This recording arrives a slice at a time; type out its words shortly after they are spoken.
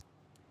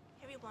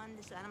everyone,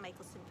 this is Anna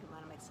Michelson from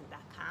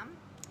AnnaMichelson.com.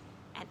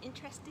 And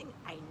interesting,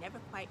 I never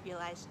quite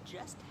realized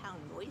just how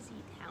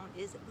noisy town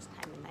is at this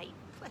time of night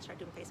until I started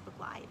doing Facebook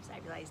Lives. I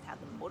realized how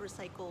the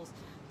motorcycles,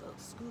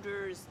 the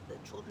scooters, the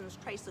children's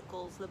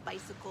tricycles, the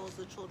bicycles,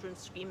 the children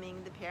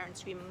screaming, the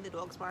parents screaming, the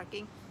dogs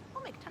barking,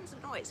 all make tons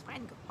of noise.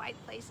 Finding a quiet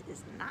place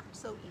is not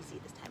so easy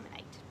this time of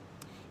night.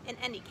 In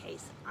any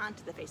case, on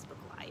to the Facebook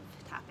Live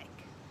topic.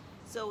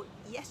 So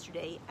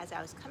yesterday, as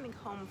I was coming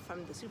home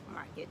from the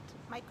supermarket,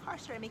 my car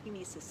started making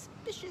these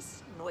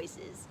suspicious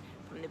noises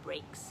from the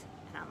brakes.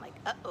 And I'm like,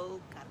 uh-oh,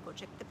 gotta go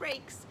check the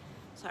brakes.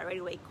 So I right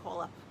away call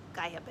up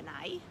Guy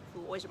Banai,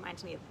 who always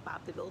reminds me of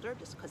Bob the Builder,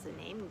 just because the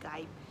name,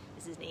 Guy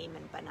is his name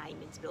and Banai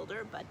means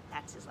builder, but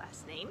that's his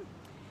last name.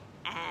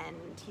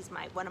 And he's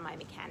one of my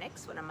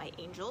mechanics, one of my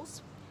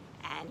angels.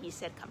 And he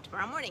said, come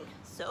tomorrow morning.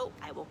 So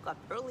I woke up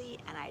early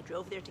and I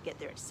drove there to get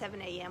there at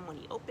 7 a.m. when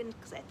he opened,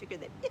 because I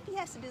figured that if he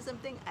has to do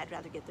something, I'd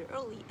rather get there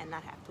early and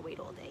not have to wait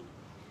all day.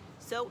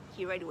 So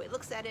he right away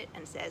looks at it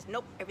and says,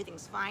 nope,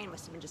 everything's fine.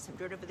 Must have been just some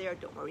dirt over there.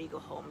 Don't worry, go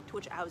home. To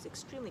which I was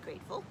extremely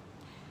grateful.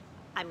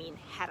 I mean,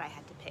 had I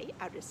had to pay,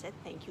 I would have said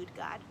thank you to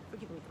God for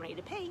giving me the money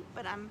to pay,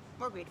 but I'm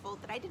more grateful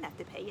that I didn't have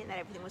to pay and that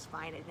everything was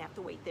fine. I didn't have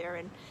to wait there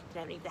and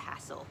didn't have any of the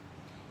hassle.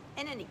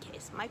 In any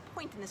case, my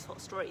point in this whole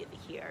story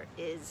over here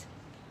is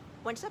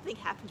when something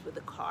happens with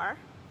a car,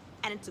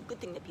 and it's a good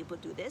thing that people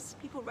do this,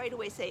 people right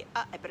away say,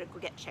 I better go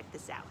check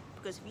this out.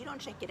 Because if you don't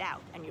check it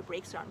out and your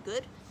brakes aren't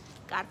good,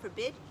 God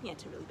forbid, you get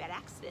into a really bad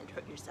accident,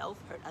 hurt yourself,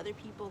 hurt other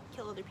people,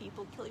 kill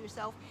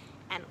yourself,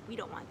 and we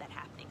don't want that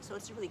happening. So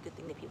it's a really good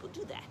thing that people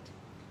do that.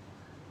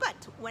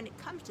 But when it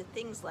comes to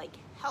things like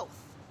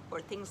health or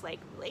things like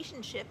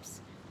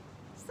relationships,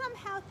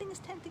 somehow things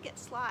tend to get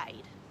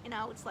slide. You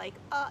know, it's like,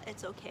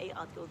 it's okay,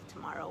 I'll deal with it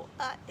tomorrow.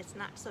 It's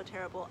not so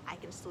terrible, I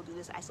can still do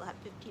this. I still have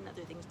 15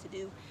 other things to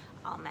do,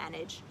 I'll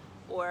manage.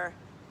 Or,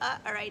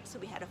 all right, so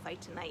we had a fight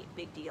tonight,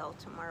 big deal,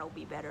 tomorrow will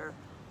be better.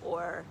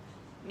 Or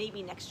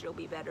maybe next year will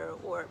be better.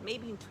 Or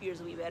maybe in 2 years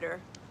will be better.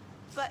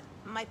 But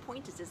my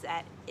point is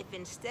that if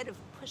instead of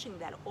pushing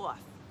that off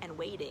and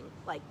waiting,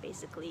 like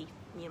basically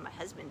me and my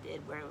husband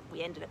did, where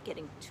we ended up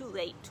getting too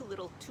late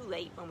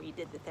when we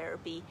did the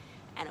therapy,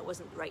 and it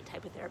wasn't the right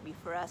type of therapy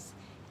for us,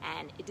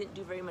 and it didn't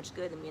do very much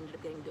good, and we ended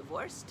up getting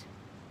divorced.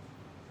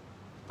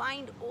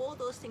 Find all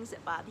those things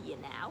that bother you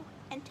now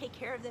and take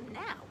care of them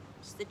now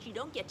so that you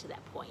don't get to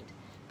that point.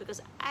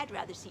 Because I'd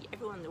rather see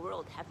everyone in the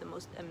world have the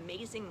most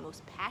amazing,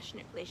 most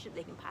passionate relationship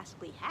they can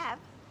possibly have,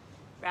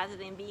 rather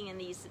than being in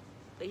these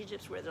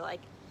relationships where they're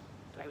like,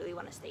 do I really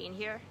want to stay in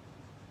here?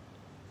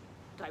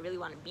 Do I really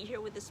want to be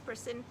here with this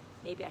person?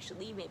 Maybe I should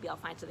leave, maybe I'll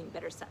find something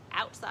better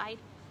outside.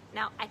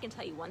 Now, I can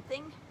tell you one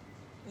thing,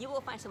 you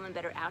will find someone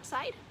better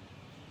outside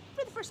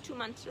for the first 2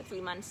 months or 3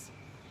 months,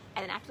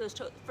 and then after those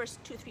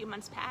first 2-3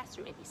 months pass,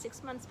 or maybe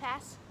 6 months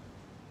pass,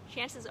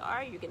 chances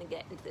are you're going to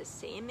get into the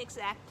same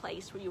exact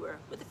place where you were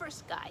with the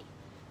first guy.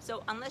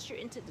 So unless you're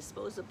into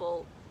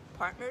disposable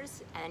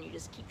partners and you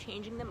just keep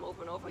changing them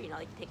over and over, you know,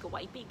 like take a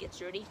wipey, gets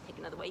dirty, take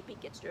another wipey,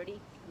 gets dirty,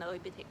 another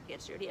wipey,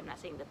 gets dirty. I'm not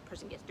saying the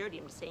person gets dirty,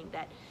 I'm just saying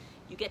that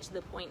you get to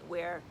the point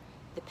where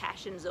the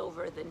passion's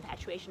over, the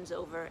infatuation's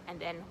over, and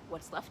then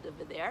what's left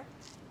over there?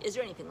 Is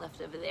there anything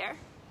left over there?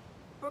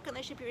 Work on the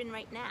relationship you're in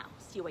right now.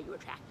 See why you're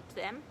attracted to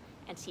them,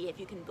 and see if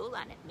you can build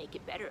on it, make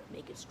it better,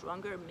 make it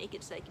stronger, make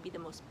it so it can be the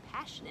most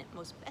passionate,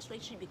 most best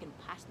relationship you can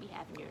possibly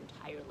have in your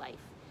entire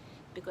life.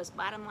 Because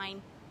bottom line,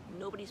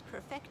 nobody's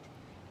perfect,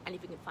 and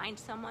if you can find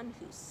someone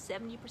who's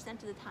 70%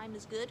 of the time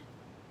is good,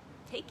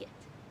 take it.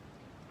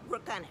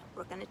 Work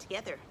on it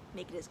together,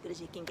 make it as good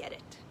as you can get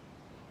it.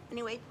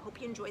 Anyway, hope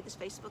you enjoyed this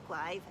Facebook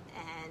Live,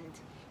 and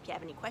if you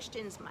have any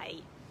questions, my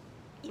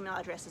email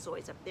address is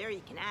always up there.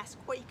 You can ask,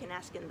 or you can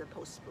ask in the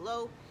posts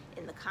below,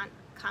 in the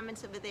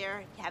comments over there.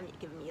 If you haven't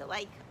given me a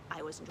like, I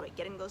always enjoy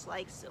getting those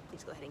likes, so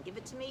please go ahead and give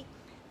it to me.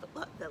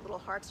 The little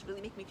hearts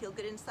really make me feel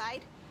good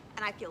inside,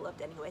 and I feel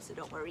loved anyway, so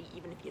don't worry,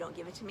 even if you don't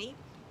give it to me.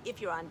 If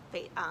you're on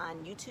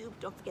YouTube,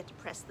 don't forget to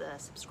press the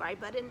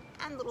subscribe button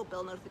and the little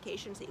bell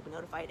notification so you'll be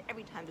notified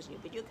every time there's a new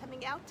video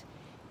coming out.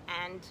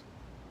 And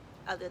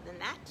other than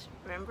that,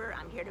 remember,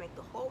 I'm here to make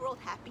the whole world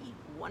happy,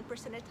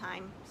 1% at a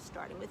time,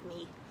 starting with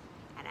me.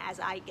 And as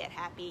I get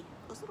happy,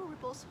 those little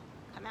ripples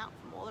come out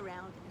from all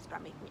around and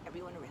start making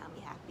everyone around me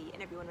happy,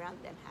 and everyone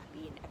around them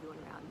happy, and everyone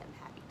around them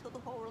happy, till the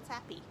whole world's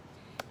happy.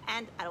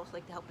 And I'd also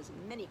like to help as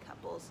many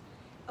couples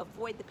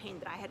avoid the pain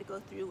that I had to go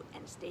through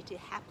and stay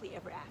happily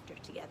ever after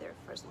together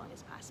for as long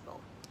as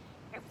possible.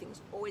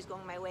 Everything's always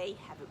going my way.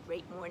 Have a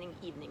great morning,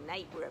 evening,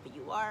 night, wherever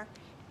you are,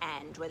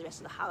 and enjoy the rest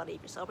of the holiday.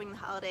 If you're celebrating the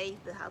holiday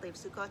of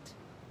Sukkot,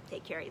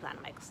 take care,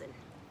 Ilana Michelson.